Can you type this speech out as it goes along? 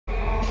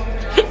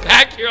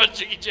back here on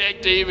Jiggy Jag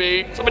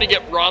TV. Somebody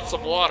get Ross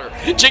some water.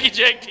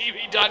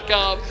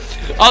 JiggyJagTV.com.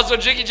 Also,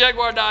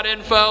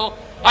 JiggyJaguar.info.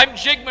 I'm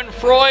Jigman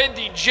Freud,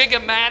 the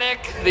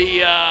Jigomatic,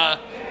 the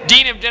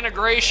Dean of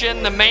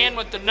Denigration, the man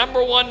with the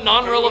 #1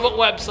 non-relevant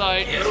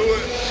website,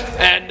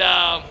 and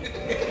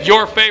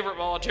your favorite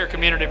volunteer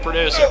community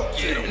producer.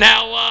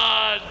 Now,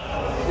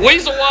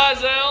 Weasel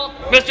Wyzel,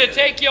 Mr.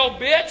 Take Your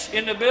Bitch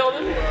in the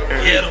building.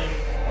 Get him.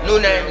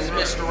 New name is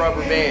Mr.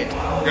 Rubber Band.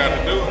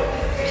 Gotta do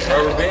it.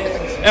 Rubber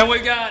bands. And we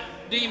got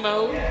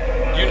D-Mode.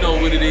 You know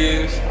what it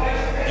is.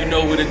 You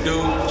know what it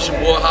do. It's your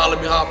boy Holla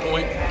Me Hot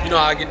Point. You know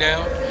how I get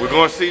down. We're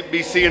going to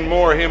be seeing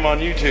more of him on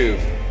YouTube.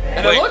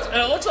 And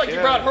it looks like you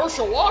brought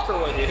Herschel Walker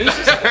with you. Who's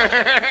this guy?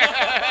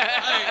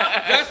 Hey,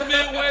 that's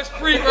Midwest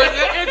Freak right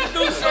there.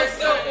 Introduce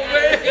yourself,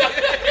 man.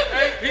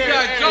 He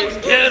got jokes.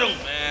 Get him,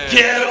 man.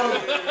 Get him.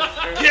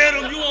 Get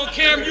him. You on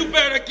camera, you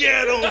better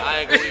get him. I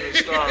ain't gonna even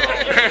start on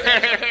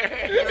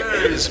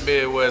this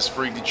Midwest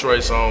Freak,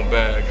 Detroit's own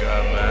bad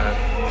guy, man.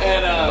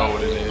 And I know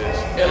what it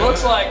is. It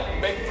looks like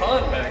Big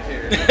Pun back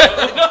here.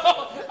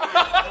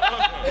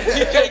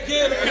 You can't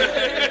get him.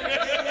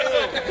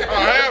 I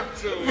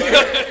have to.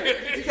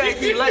 You can't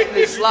keep letting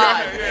this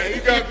slide.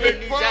 You got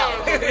Big Fun.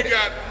 We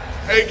got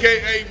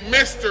AKA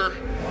Mr.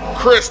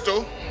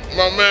 Crystal,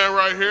 my man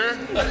right here.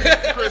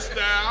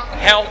 Crystal.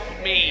 Help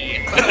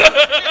me.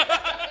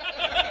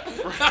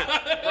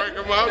 Break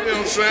him up, you know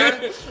what I'm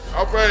saying?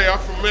 I'm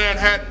from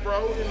Manhattan,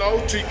 bro. You know,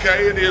 TK,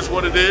 it is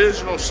what it is,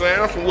 you know what I'm saying?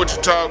 I'm from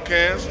Wichita,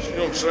 Kansas, you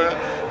know what I'm saying?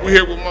 We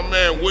here with my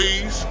man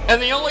Weez.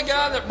 And the only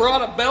guy that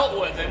brought a belt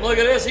with him, look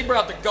at this, he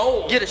brought the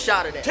gold. Get a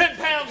shot of that. 10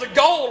 pounds of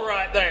gold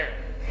right there.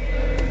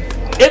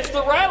 It's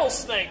the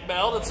rattlesnake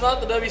belt, it's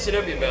not the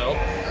WCW belt.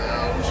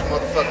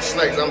 Motherfucking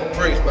snakes, I'm a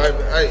priest,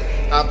 baby.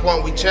 Hey, High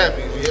Point, we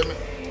champions, you hear me?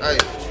 Hey,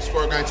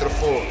 square game to the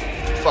floor.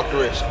 Fuck the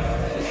rich.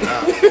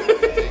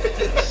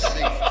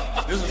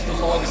 This is the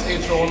longest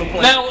intro on the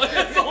planet. Now,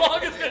 it's the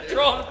longest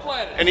intro on the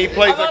planet. And he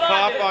plays a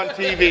cop on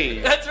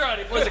TV. That's right,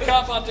 he plays a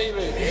cop on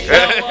TV.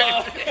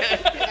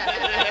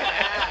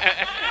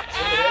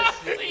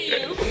 See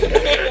you.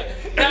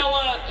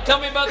 Now, tell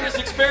me about this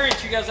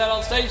experience you guys had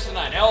on stage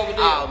tonight. Hell of a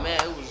deal. Oh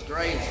man, it was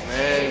great,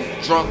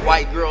 man. Drunk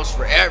white girls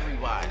for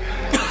everybody.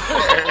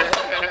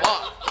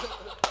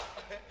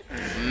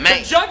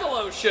 Man. The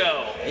Juggalo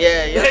show.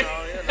 Yeah, you know.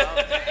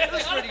 It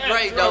was pretty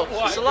great though.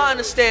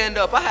 Salina stand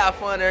up. I have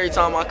fun every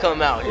time I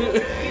come out here.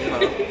 You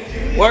know.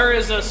 Where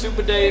is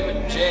Super Dave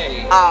and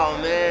Jay? Oh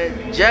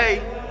man,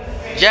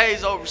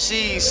 Jay's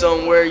overseas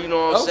somewhere, you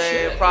know what I'm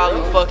saying? Shit, probably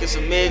really? fucking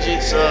some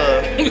midgets.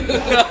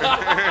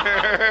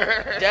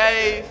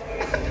 Dave,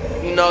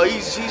 you know,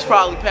 he's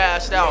probably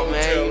passed out,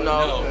 man. You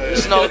know,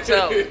 it's no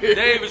telling.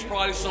 Dave is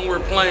probably somewhere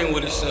playing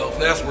with himself.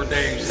 That's where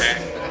Dave's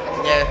at.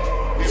 Yeah.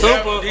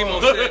 Super. Demo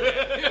said.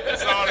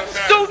 It's all that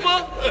matters.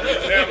 Super.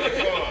 It's having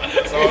fun.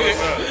 That's all that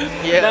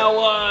matters. Yeah. Now,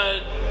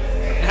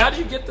 how'd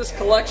you get this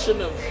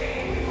collection of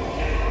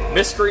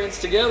miscreants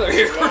together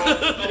here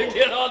to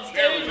get on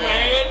stage,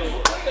 man?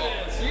 Look at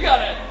this. You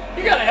got a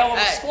hell of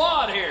a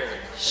squad here.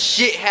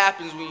 Shit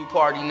happens when you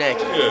party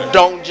naked.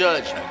 Don't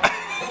judge me.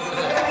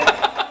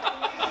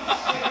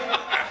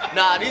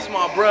 Nah, these are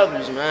my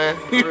brothers, man.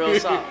 Real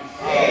solid.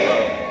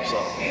 So,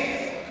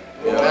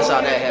 that's how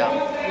that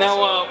happened. Now,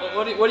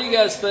 what do you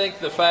guys think?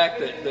 The fact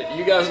that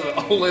you guys are the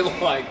only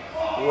like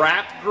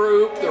rap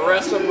group, the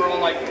rest of them are all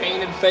like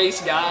painted face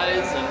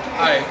guys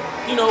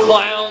and you know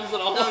clowns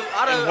and all.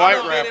 And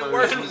white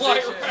rappers.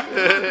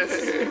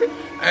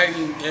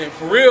 And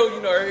for real,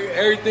 you know,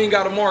 everything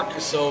got a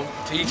market, so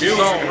to each his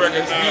own.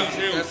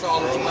 That's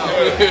all it's about.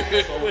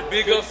 So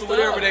big ups to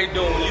whatever they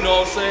doing, you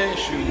know what I'm saying?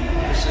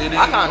 Shoot.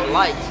 I kind of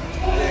like it.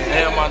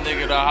 And my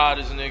nigga the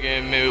hottest nigga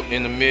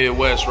in the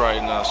Midwest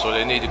right now, so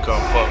they need to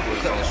come fuck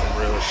with us on some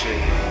real shit,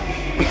 man.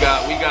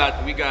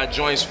 We got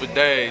joints for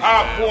days.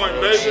 High man. Point,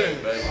 Real baby.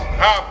 shit, baby.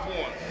 High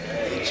Point.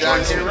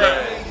 Joints for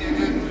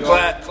days.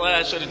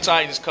 Clash of the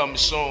Titans coming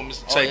soon.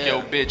 Mr. Take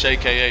Your Bitch,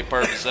 a.k.a.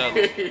 Purpose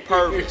Ellen.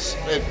 Purpose.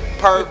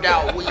 Perved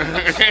out weed.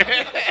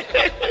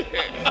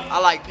 I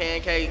like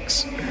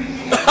pancakes.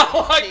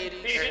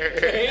 Titties.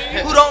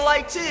 Who don't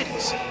like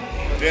titties?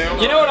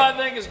 You know what I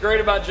think is great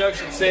about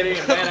Junction City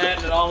and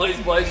Manhattan and all these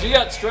places? You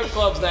got strip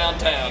clubs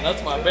downtown.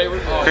 That's my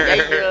favorite part.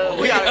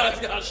 We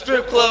got a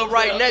strip club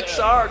right next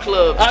to our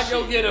club. I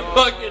go get a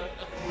fucking.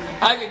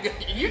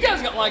 You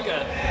guys got like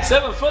a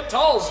 7-foot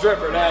tall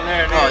stripper down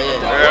there. Oh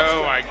yeah.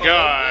 Oh my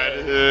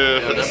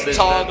God.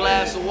 Tall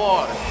glass of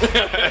water.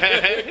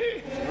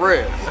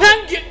 Real.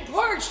 I'm getting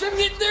parched. I'm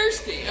getting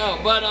thirsty. Oh,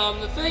 but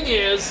the thing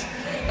is,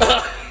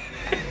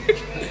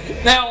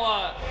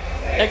 now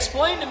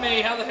explain to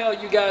me how the hell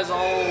you guys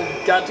all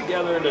got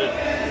together to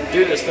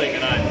do this thing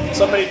tonight.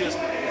 Somebody just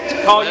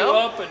call you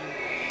up and.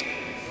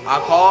 I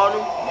called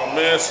him. My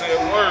man said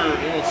word,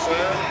 you know what I'm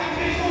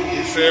saying?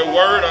 He said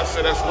word, I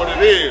said that's what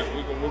it is.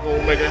 We're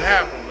gonna make it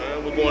happen,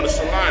 man. We're going to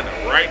Salina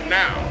right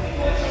now.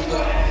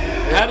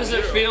 How does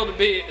it feel to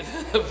be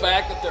the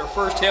fact that their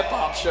first hip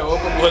hop show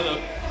opened with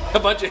a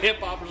bunch of hip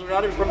hoppers who are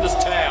not even from this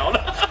town?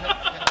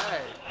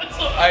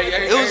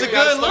 It was a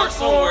good look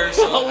for him.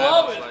 I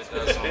love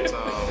it.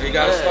 sometimes. You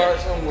gotta start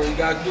somewhere. You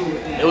gotta do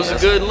it. It was a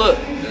good look.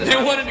 They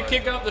wanted to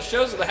kick off the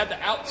show, so they had to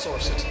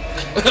outsource it.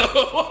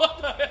 What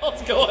the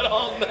hell's going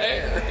on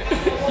there?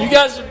 You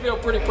guys should feel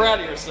pretty proud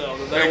of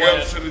yourselves. Big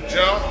ups to the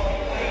jump.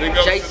 Big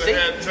ups to the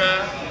head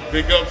time.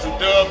 Big ups to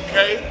Dub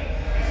K.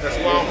 That's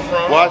where I'm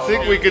from. Well, I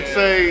think we could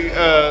say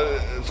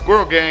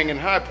Squirrel Gang in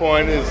High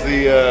Point is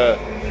the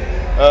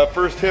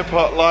first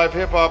live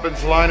hip hop in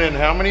Salina in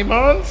how many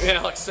months?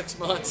 Yeah, like 6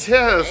 months.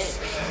 Yes.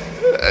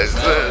 This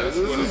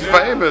is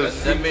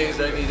famous. That means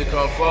they need to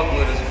come fuck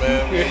with us,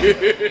 man. We need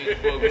to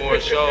book more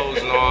shows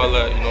and all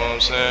that, you know what I'm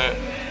saying?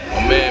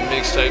 My man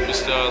Mixtape is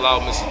still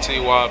out, Mr.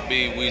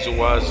 TYB, WEAZAL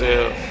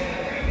WYZEL.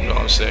 You know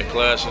what I'm saying?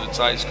 Clash of the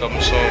Tights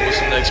coming soon. What's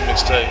the next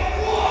mixtape?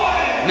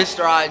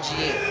 Mr.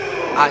 IGN.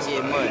 I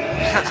get money.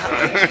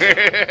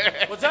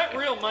 Was that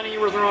real money you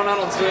were throwing out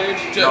on stage?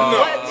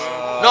 What?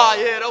 No,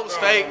 yeah, that was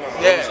fake.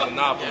 It's Yeah.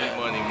 Monopoly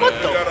money, man. What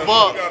the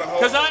fuck?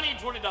 Because I need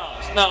 $20.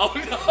 No.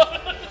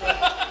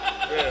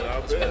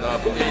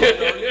 Monopoly.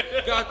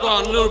 You gotta throw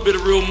out a little bit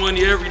of real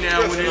money every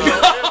now and then.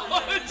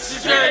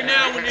 Every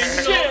now and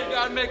then, you know, you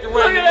gotta make it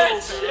Look rain at a that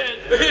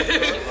little bit.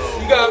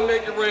 shit. You gotta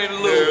make it rain a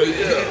little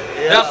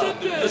bit.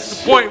 That's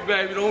the point,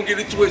 baby. Don't get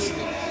it twisted.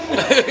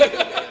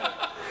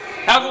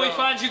 How can we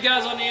find you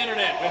guys on the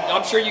internet?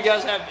 I'm sure you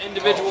guys have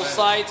individual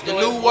sites. The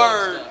new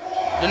word,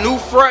 the new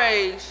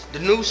phrase, the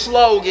new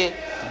slogan,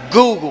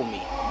 Google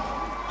me.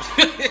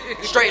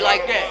 Straight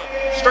like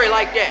that. Straight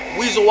like that.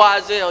 WEAZAL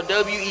WYZEL,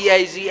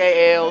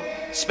 WEAZAL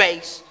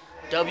space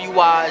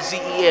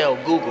WYZEL.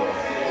 Google me.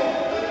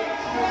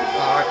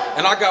 Alright,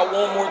 and I got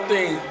one more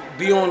thing.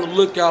 Be on the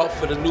lookout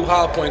for the new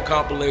High Point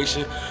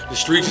compilation. The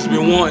streets has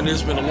been wanting.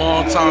 It's been a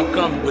long time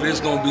coming, but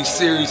it's gonna be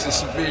serious and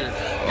severe.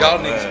 Y'all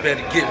niggas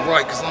better get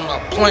right, cause I'm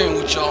not playing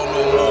with y'all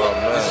no more.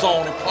 It's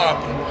on and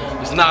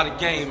popping. It's not a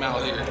game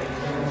out here.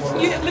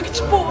 Yeah, look at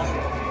your boy.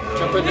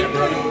 Jump in there,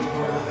 bro.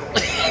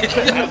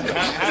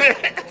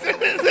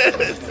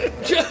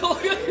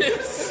 Look at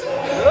this.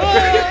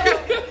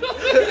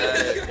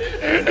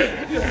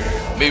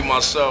 Me,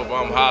 myself,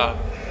 I'm high.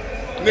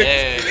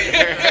 And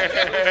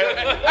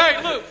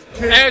Hey, look,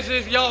 as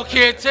if y'all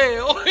can't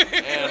tell.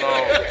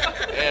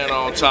 and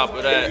on top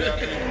of that,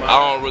 I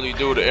don't really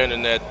do the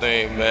internet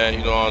thing, man.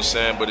 You know what I'm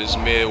saying? But it's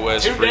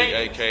Midwest Free,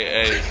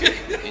 aka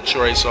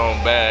Detroit's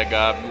own bad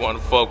guy. If you want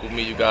to fuck with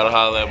me, you gotta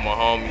holler at my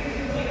homie.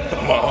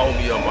 My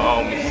homie.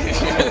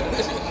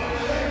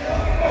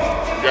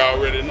 Y'all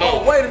already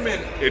know. Oh, wait a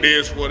minute. It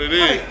is what it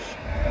is.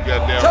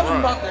 Goddamn Tell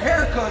them right. about the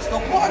haircuts, though,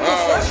 boy.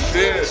 Oh,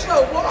 shit.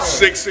 Show, boy.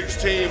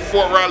 616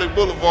 Fort Riley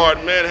Boulevard,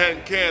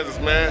 Manhattan, Kansas,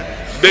 man.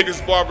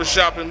 Biggest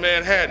barbershop in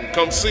Manhattan.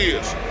 Come see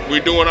us. We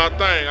doing our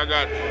thing. I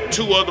got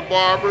 2 other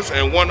barbers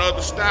and 1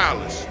 other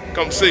stylist.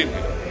 Come see me.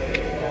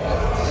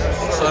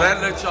 So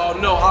that lets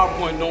y'all know High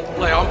Point don't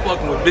play. I'm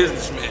fucking with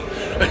businessmen.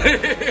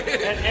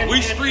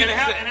 We street and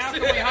how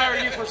can we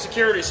hire you for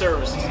security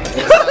services?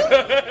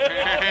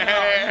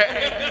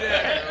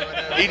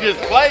 He just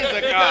plays a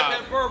They got cop.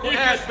 that verbal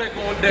aspect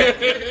on deck.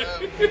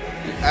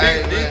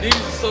 Hey, man. These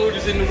are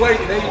soldiers in the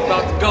waiting. They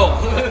about to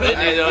go. They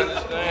need to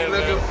understand,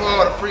 Looking man.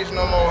 forward to preach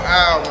no more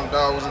album,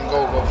 dog. Was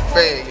gonna go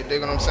fed. You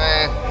dig what I'm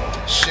saying?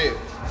 Shit.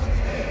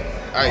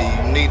 Hey,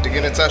 you need to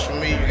get in touch with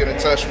me. You get in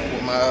touch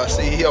with my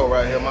CEO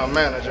right here, my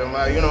manager,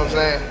 you know what I'm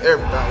saying?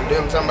 Everything. You dig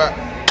what I'm talking about?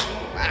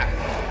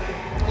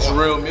 It's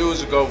real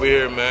music over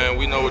here, man.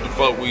 We know what the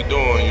fuck we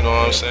doing, you know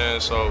what I'm saying?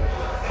 So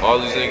all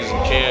these niggas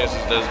in Kansas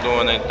that's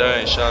doing their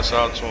thing, shouts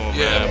out to them,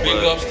 Yeah, man. big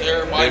But ups to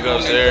everybody. big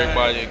ups to doing their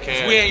everybody thing. in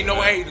Kansas. We ain't no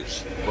man.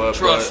 haters. But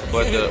Trust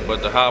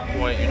the High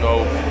Point, you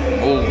know,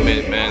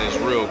 movement, man, is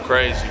real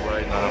crazy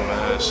right now,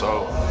 man.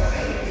 So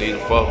need to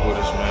fuck with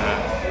us,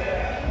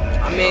 man.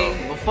 I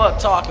mean, but fuck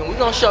talking. We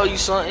gonna show you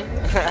something.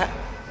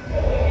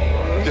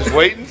 Just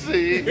wait and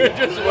see.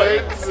 Just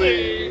wait and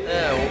see.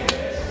 Yeah,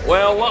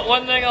 Well,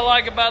 one thing I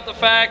like about the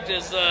fact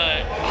is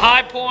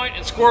High Point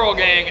and Squirrel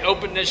Gang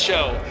opened this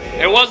show.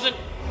 It wasn't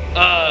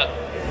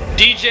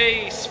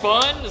DJ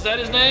Spun, is that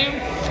his name?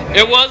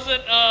 It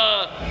wasn't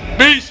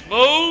Beast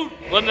Mode,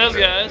 wasn't those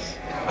guys.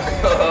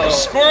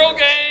 Squirrel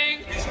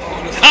Gang,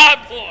 High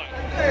Point.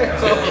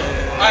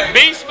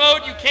 Beast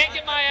Mode, you can't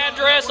get my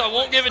address, I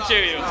won't give it to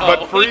you.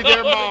 But free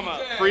their mama.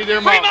 Free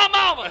their Free mama.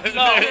 my mama!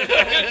 No.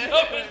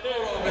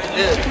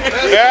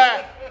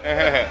 Yeah.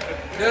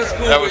 That's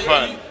cool. That was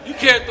but fun. You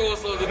can't throw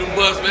us under the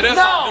bus, man. That's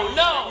No,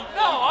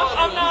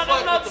 I'm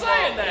not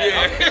saying that.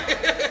 Yeah.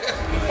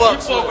 fuck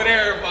You fuck with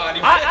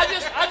everybody. I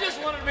just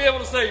wanted to be able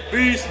to say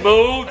Beast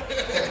Mode.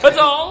 That's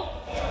all.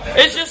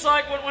 It's just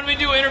like when we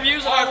do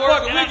interviews All at right, work.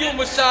 fuck it. and We I- give him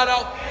a shout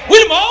out.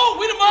 We the mo.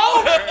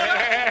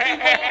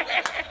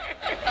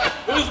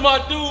 Who's my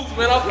dudes,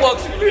 man? I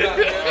fucks with you,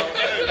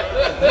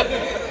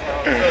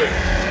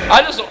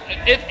 I just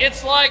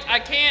it's like I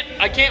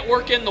can't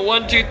work in the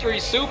 1, 2, 3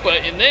 super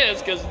in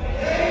this because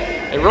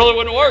it really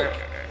wouldn't work.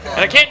 And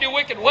I can't do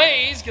Wicked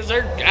Ways because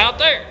they're out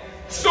there.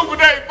 Super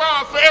Day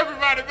Bomb for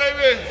everybody,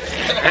 baby.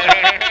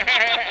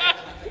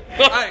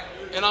 Hey,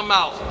 and I'm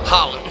out.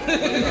 Holla.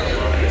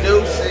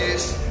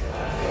 deuces.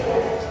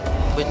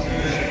 But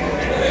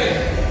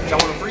y'all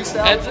want to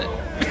freestyle? That's it.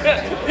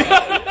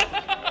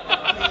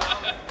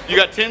 You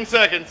got 10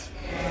 seconds.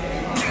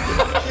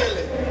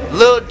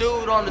 Little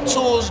dude on the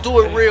tools,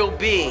 do it real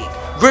big.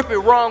 Grip it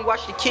wrong,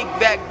 watch the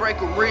kickback break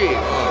a rib.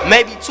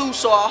 Maybe two,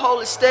 so I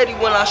hold it steady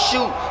when I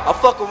shoot. I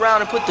fuck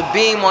around and put the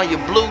beam on your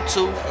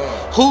Bluetooth.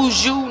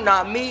 Who's you?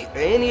 Not me or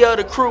any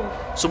other crew.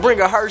 So bring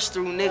a hearse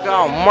through, nigga,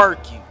 I'll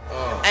murk you.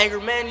 Anger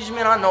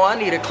management, I know I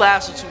need a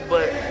class or two,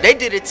 but they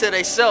did it to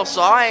themselves,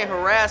 so I ain't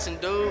harassing,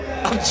 dude.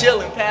 I'm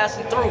chilling,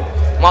 passing through.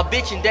 My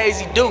bitch and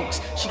Daisy Dukes,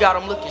 she got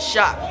them looking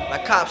shot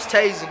like cops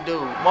tasing,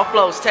 dude. My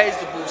flow's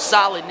taserable,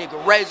 solid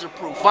nigga, razor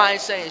proof. I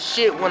ain't saying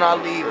shit when I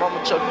leave,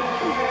 I'ma chuck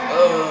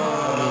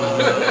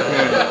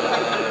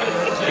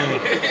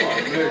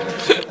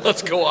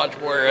Let's go watch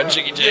more on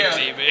Jiggy Jag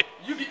TV.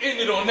 You can end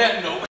it on that note.